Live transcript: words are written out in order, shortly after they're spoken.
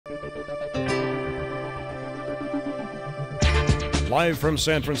Live from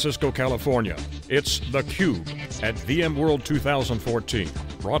San Francisco, California, it's theCUBE at VMworld 2014.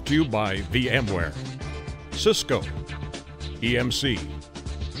 Brought to you by VMware, Cisco, EMC,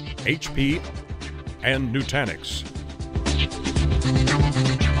 HP, and Nutanix.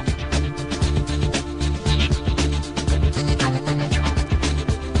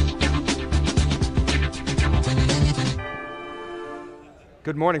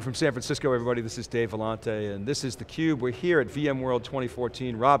 Good morning from San Francisco, everybody. This is Dave Vellante, and this is theCUBE. We're here at VMworld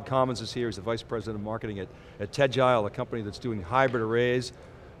 2014. Rob Commins is here. He's the Vice President of Marketing at Tegile, a company that's doing hybrid arrays.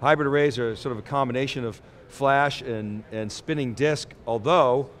 Hybrid arrays are sort of a combination of flash and spinning disk,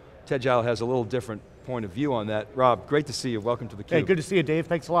 although Tegile has a little different point of view on that. Rob, great to see you. Welcome to theCUBE. Hey, good to see you, Dave.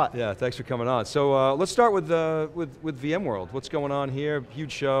 Thanks a lot. Yeah, thanks for coming on. So let's start with VMworld. What's going on here?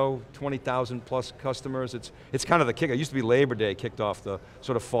 Huge show, 20,000 plus customers. It's kind of the kick. It used to be Labor Day kicked off the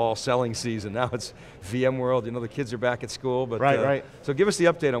sort of fall selling season. Now it's VMworld. You know, the kids are back at school. But, right. So give us the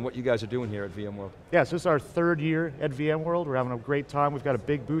update on what you guys are doing here at VMworld. Yeah, so this is our third year at VMworld. We're having a great time. We've got a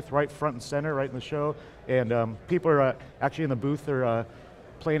big booth right front and center, right in the show. And people are actually in the booth. They're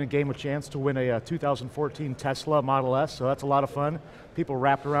playing a game with chance to win a 2014 Tesla Model S, so that's a lot of fun. People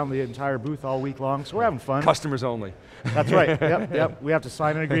wrapped around the entire booth all week long, so we're having fun. Customers only. That's right, yep. We have to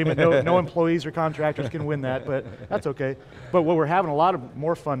sign an agreement. No employees or contractors can win that, but that's okay. But what we're having a lot of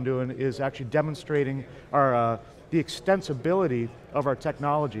more fun doing is actually demonstrating our the extensibility of our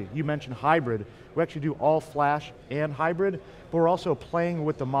technology. You mentioned hybrid. We actually do all flash and hybrid, but we're also playing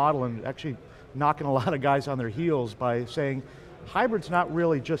with the model and actually knocking a lot of guys on their heels by saying, hybrid's not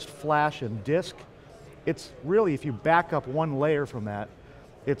really just flash and disk. It's really, if you back up one layer from that,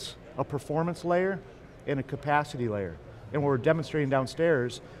 it's a performance layer and a capacity layer. And what we're demonstrating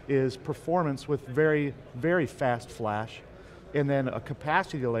downstairs is performance with very, very fast flash, and then a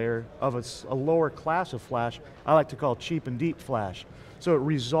capacity layer of a lower class of flash, I like to call cheap and deep flash. So it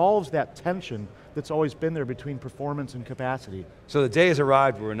resolves that tension that's always been there between performance and capacity. So the day has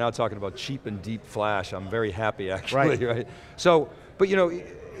arrived where we're now talking about cheap and deep flash. I'm very happy, actually, right? So, but you know,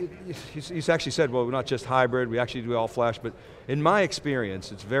 you actually said, well, we're not just hybrid, we actually do all flash, but in my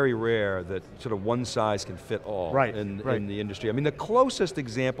experience, it's very rare that sort of one size can fit all in the industry. I mean, the closest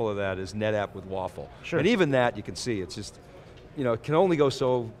example of that is NetApp with Waffle. Sure. And even that, you can see, it's just, you know, it can only go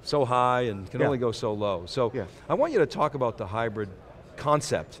so high and can only go so low. So I want you to talk about the hybrid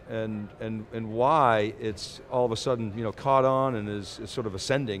concept and why it's all of a sudden, you know, caught on and is sort of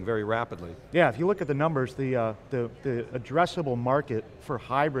ascending very rapidly. Yeah, if you look at the numbers, the addressable market for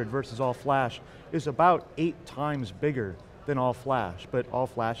hybrid versus all flash is about 8 times bigger than all flash, but all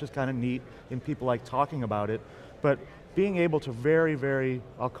flash is kind of neat and people like talking about it, but being able to very, very,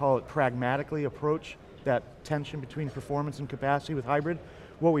 I'll call it pragmatically approach that tension between performance and capacity with hybrid,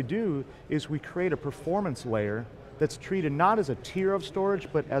 what we do is we create a performance layer that's treated not as a tier of storage,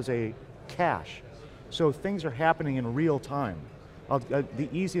 but as a cache. So things are happening in real time. The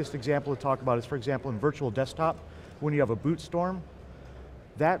easiest example to talk about is, for example, in virtual desktop, when you have a boot storm,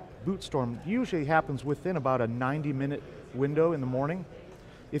 that boot storm usually happens within about a 90-minute window in the morning.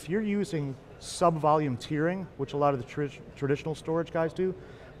 If you're using sub-volume tiering, which a lot of the traditional storage guys do,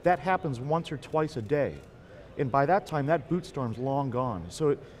 that happens once or twice a day. And by that time, that boot storm's long gone.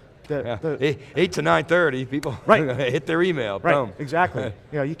 So 8 to 9:30, people hit their email, boom. Exactly.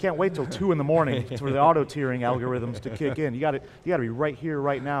 You know, you can't wait till 2 in the morning for the auto-tiering algorithms to kick in. You got to be right here,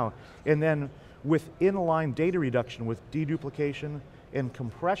 right now. And then with inline data reduction, with deduplication and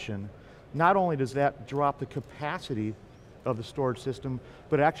compression, not only does that drop the capacity of the storage system,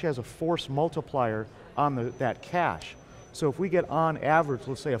 but it actually has a force multiplier on that cache. So if we get on average,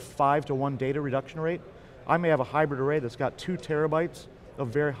 let's say a 5-to-1 data reduction rate, I may have a hybrid array that's got 2 terabytes of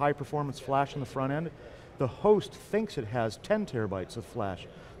very high performance flash in the front end. The host thinks it has 10 terabytes of flash.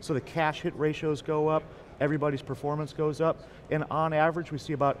 So the cache hit ratios go up, everybody's performance goes up, and on average we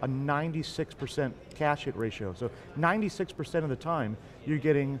see about a 96% cache hit ratio. So 96% of the time you're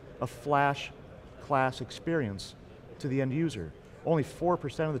getting a flash class experience to the end user. Only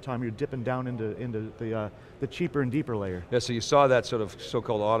 4% of the time you're dipping down into the cheaper and deeper layer. Yeah, so you saw that sort of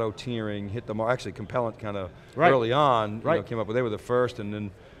so-called auto-tiering hit the market. Actually, Compellent kind of early on you know, came up with, they were the first,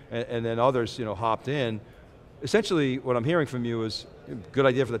 and then others, you know, hopped in. Essentially, what I'm hearing from you is good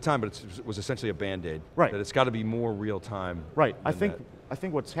idea for the time, but it was essentially a Band-Aid. Right. That it's got to be more real time. Right. I think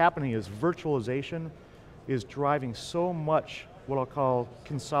what's happening is virtualization is driving so much what I'll call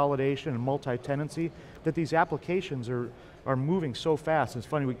consolidation and multi-tenancy, that these applications are moving so fast. It's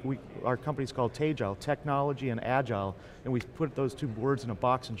funny, our company's called Tegile, technology and agile, and we put those two words in a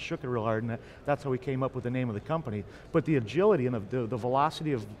box and shook it real hard, and that's how we came up with the name of the company. But the agility and the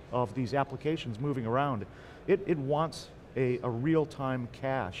velocity of these applications moving around, it wants a real-time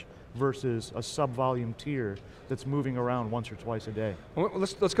cache versus a sub-volume tier that's moving around once or twice a day. Well,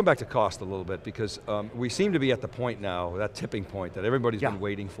 let's come back to cost a little bit, because we seem to be at the point now, that tipping point that everybody's been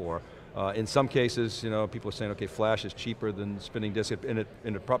waiting for. In some cases, people are saying, okay, flash is cheaper than spinning disk, and it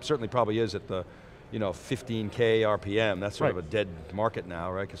certainly probably is at the 15K RPM. That's sort of a dead market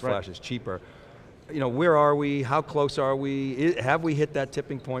now, right? Because flash is cheaper. Where are we? How close are we? Have we hit that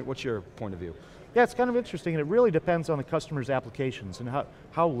tipping point? What's your point of view? Yeah, it's kind of interesting, and it really depends on the customer's applications and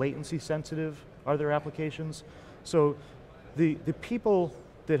how latency sensitive are their applications. So the people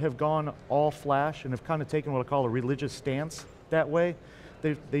that have gone all flash and have kind of taken what I call a religious stance that way,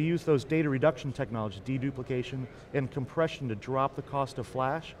 they use those data reduction technologies, deduplication and compression to drop the cost of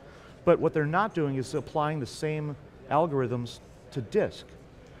flash. But what they're not doing is applying the same algorithms to disk.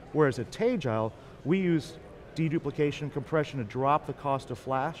 Whereas at Tegile, we use deduplication, compression to drop the cost of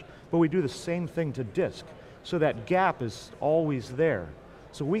flash, but we do the same thing to disk. So that gap is always there.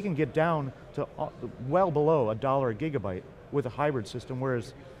 So we can get down to well below $1 a gigabyte with a hybrid system,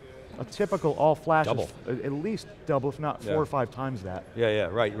 whereas a typical all flash is at least double, if not 4 or 5 times that. Yeah,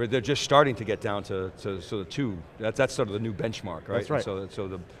 right. They're just starting to get down to sort of 2. That's sort of the new benchmark, right? That's right. So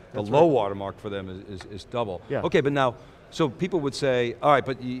the low watermark for them is double. Yeah. Okay, but now, so people would say, all right,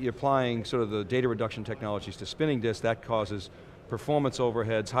 but you're applying sort of the data reduction technologies to spinning disk, that causes performance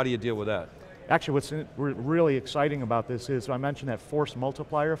overheads. How do you deal with that? Actually, what's really exciting about this is, I mentioned that force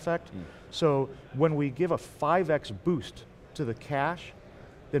multiplier effect. So when we give a 5x boost to the cache,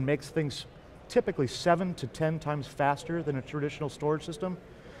 that makes things typically 7 to 10 times faster than a traditional storage system.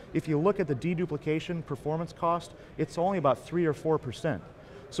 If you look at the deduplication performance cost, it's only about 3 or 4%.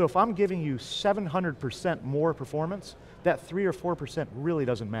 So if I'm giving you 700% more performance, that 3 or 4% really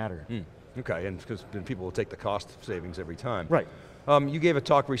doesn't matter. Okay, and because then people will take the cost savings every time. Right. You gave a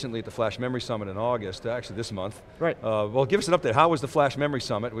talk recently at the Flash Memory Summit in August, actually this month. Right. Well, give us an update. How was the Flash Memory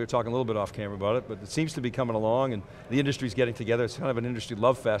Summit? We were talking a little bit off camera about it, but it seems to be coming along and the industry's getting together. It's kind of an industry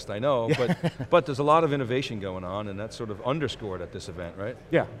love fest, I know, but there's a lot of innovation going on, and that's sort of underscored at this event, right?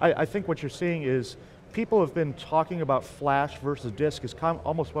 Yeah, I think what you're seeing is people have been talking about flash versus disk as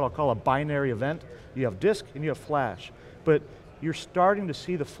almost what I'll call a binary event. You have disk and you have flash, but you're starting to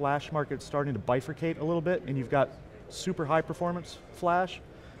see the flash market starting to bifurcate a little bit, and you've got super high performance flash,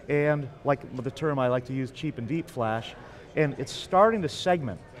 and like the term I like to use, cheap and deep flash, and it's starting to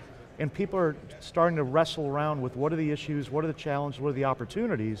segment. And people are starting to wrestle around with what are the issues, what are the challenges, what are the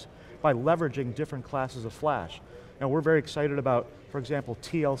opportunities by leveraging different classes of flash. Now we're very excited about, for example,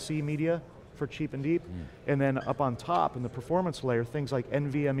 TLC media for cheap and deep, and then up on top in the performance layer, things like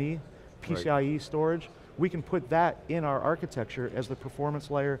NVMe, PCIe storage, we can put that in our architecture as the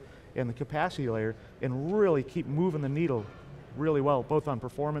performance layer and the capacity layer and really keep moving the needle really well, both on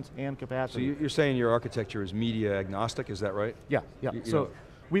performance and capacity. So you're saying your architecture is media agnostic, is that right? Yeah. So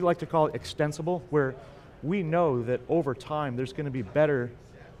we like to call it extensible, where we know that over time there's going to be better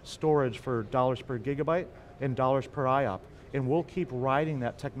storage for dollars per gigabyte and dollars per IOP, and we'll keep riding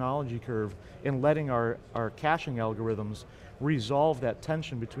that technology curve and letting our caching algorithms resolve that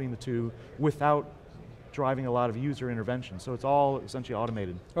tension between the two without driving a lot of user intervention. So it's all essentially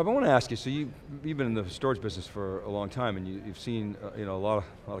automated. Rob, I want to ask you, so you've been in the storage business for a long time, and you've seen a lot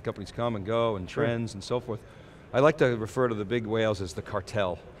of companies come and go, and trends and so forth. I like to refer to the big whales as the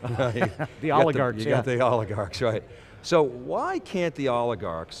cartel. The oligarchs, You got the oligarchs, right. So why can't the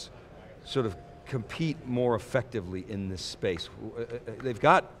oligarchs sort of compete more effectively in this space? They've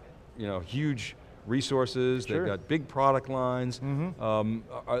got huge resources, they've got big product lines.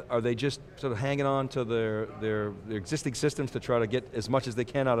 Are they just sort of hanging on to their existing systems to try to get as much as they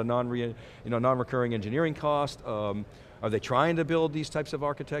can out of non-recurring engineering cost? Are they trying to build these types of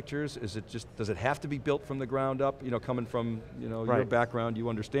architectures? Does it have to be built from the ground up? Coming from your background, you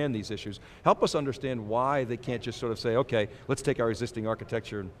understand these issues. Help us understand why they can't just sort of say, okay, let's take our existing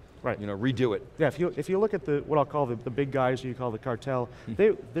architecture and redo it. Yeah, if you look at what I'll call the big guys you call the cartel,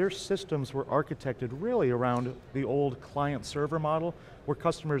 their systems were architected really around the old client-server model, where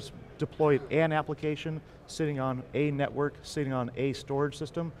customers deployed an application sitting on a network, sitting on a storage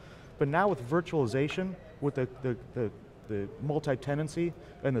system. But now with virtualization, with the multi-tenancy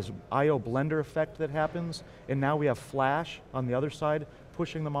and this I/O blender effect that happens, and now we have flash on the other side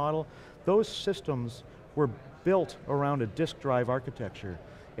pushing the model, those systems were built around a disk drive architecture.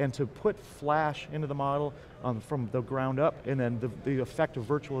 And to put flash into the model from the ground up, and then the effect of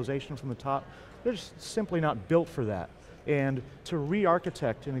virtualization from the top, they're just simply not built for that. And to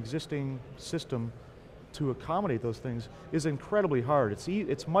re-architect an existing system to accommodate those things is incredibly hard.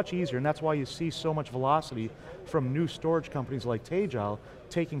 It's much easier, and that's why you see so much velocity from new storage companies like Tegile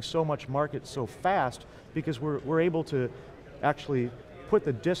taking so much market so fast, because we're able to actually put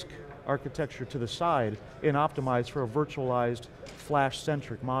the disk architecture to the side and optimize for a virtualized,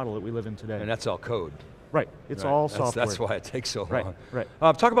 flash-centric model that we live in today. And that's all code. Right, it's all software. That's why it takes so long. Right.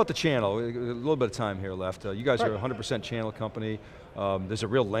 Talk about the channel, a little bit of time here left. You guys are a 100% channel company. There's a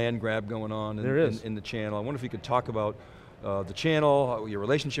real land grab going on in the channel. I wonder if you could talk about the channel, your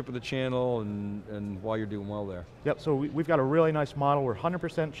relationship with the channel, and why you're doing well there. Yep, so we've got a really nice model. We're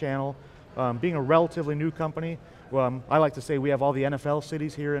 100% channel. Being a relatively new company, I like to say we have all the NFL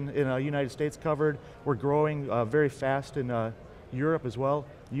cities here in the United States covered. We're growing very fast in Europe as well,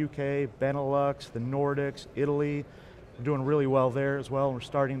 UK, Benelux, the Nordics, Italy. We're doing really well there as well, and we're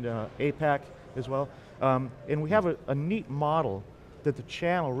starting to APAC as well. And we have a neat model that the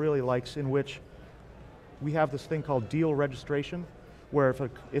channel really likes, in which we have this thing called deal registration, where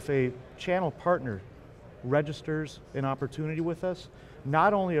if a channel partner registers an opportunity with us,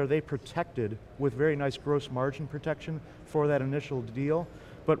 not only are they protected with very nice gross margin protection for that initial deal,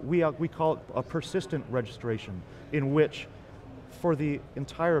 but we call it a persistent registration, in which for the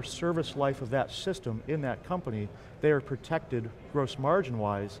entire service life of that system in that company, they are protected gross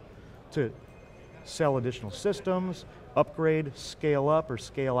margin-wise to sell additional systems, upgrade, scale up, or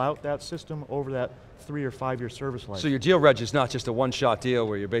scale out that system over that 3 or 5 year service life. So your deal reg is not just a one-shot deal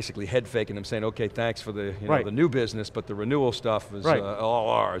where you're basically head faking them saying, okay, thanks for the, the new business, but the renewal stuff is all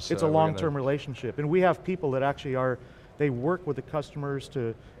ours. It's a long-term relationship, and we have people that actually they work with the customers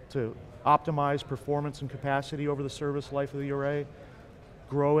to optimize performance and capacity over the service life of the array,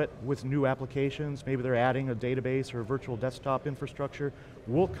 grow it with new applications. Maybe they're adding a database or a virtual desktop infrastructure.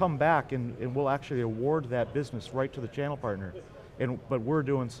 We'll come back and we'll actually award that business right to the channel partner. But we're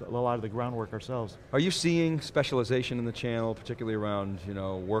doing a lot of the groundwork ourselves. Are you seeing specialization in the channel, particularly around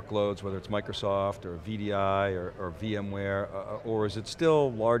workloads, whether it's Microsoft or VDI or VMware, or is it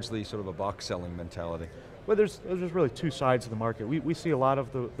still largely sort of a box selling mentality? Well, there's really two sides of the market. We see a lot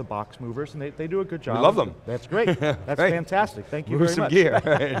of the box movers, and they do a good job. We love them. That's great. That's fantastic. Thank you very much. Move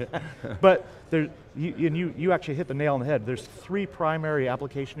some gear. But you actually hit the nail on the head. There's 3 primary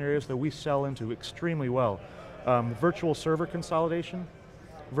application areas that we sell into extremely well. Virtual server consolidation,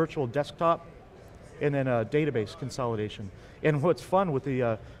 virtual desktop, and then database consolidation. And what's fun with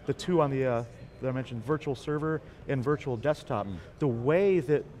the two on that I mentioned, virtual server and virtual desktop, the way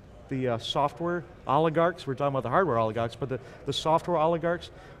that the software oligarchs, we're talking about the hardware oligarchs, but the software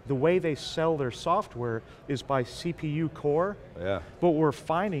oligarchs, the way they sell their software is by CPU core. Yeah. But what we're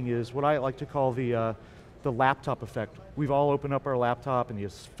finding is what I like to call the laptop effect. We've all opened up our laptop and you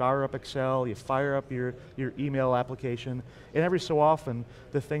fire up Excel, you fire up your email application, and every so often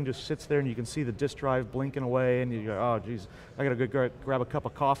the thing just sits there and you can see the disk drive blinking away, and you go, oh geez, I got to go grab a cup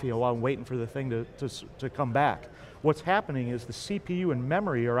of coffee while I'm waiting for the thing to come back. What's happening is the CPU and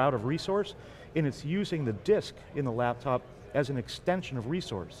memory are out of resource, and it's using the disk in the laptop as an extension of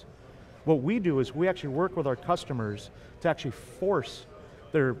resource. What we do is we actually work with our customers to actually force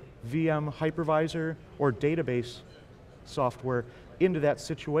their VM hypervisor or database software into that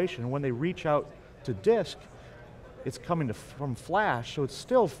situation. When they reach out to disk, it's coming from flash, so it's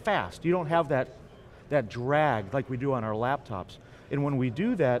still fast. You don't have that drag like we do on our laptops. And when we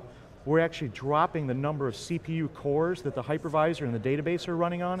do that, we're actually dropping the number of CPU cores that the hypervisor and the database are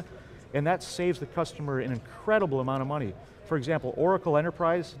running on, and that saves the customer an incredible amount of money. For example, Oracle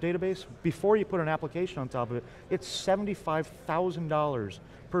Enterprise Database, before you put an application on top of it, it's $75,000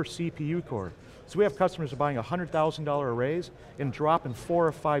 per CPU core. So we have customers who are buying $100,000 arrays and dropping 4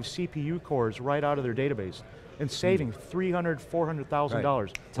 or 5 CPU cores right out of their database, and saving $300,000,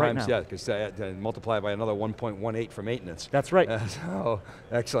 $400,000 right now. Yeah, because multiply by another 1.18 for maintenance. That's right. So,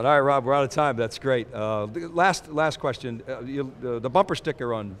 excellent. All right, Rob, we're out of time. That's great. Last question. The bumper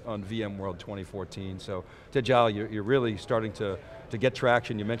sticker on VMworld 2014. So, Tegile, you're really starting to get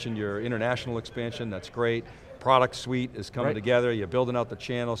traction. You mentioned your international expansion. That's great. Product suite is coming together. You're building out the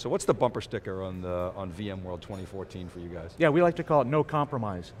channel. So, what's the bumper sticker on VMworld 2014 for you guys? Yeah, we like to call it no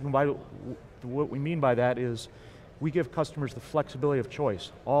compromise. And what we mean by that is we give customers the flexibility of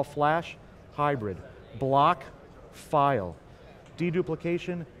choice. All flash, hybrid, block, file,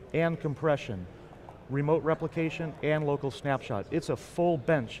 deduplication and compression, remote replication and local snapshot. It's a full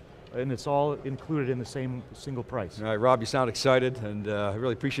bench and it's all included in the same single price. All right, Rob, you sound excited, and I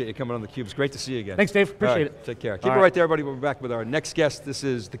really appreciate you coming on theCUBE. It's great to see you again. Thanks, Dave, appreciate it. Take care. Keep it right there, everybody. We'll be back with our next guest. This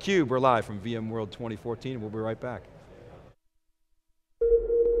is theCUBE. We're live from VMworld 2014, and we'll be right back.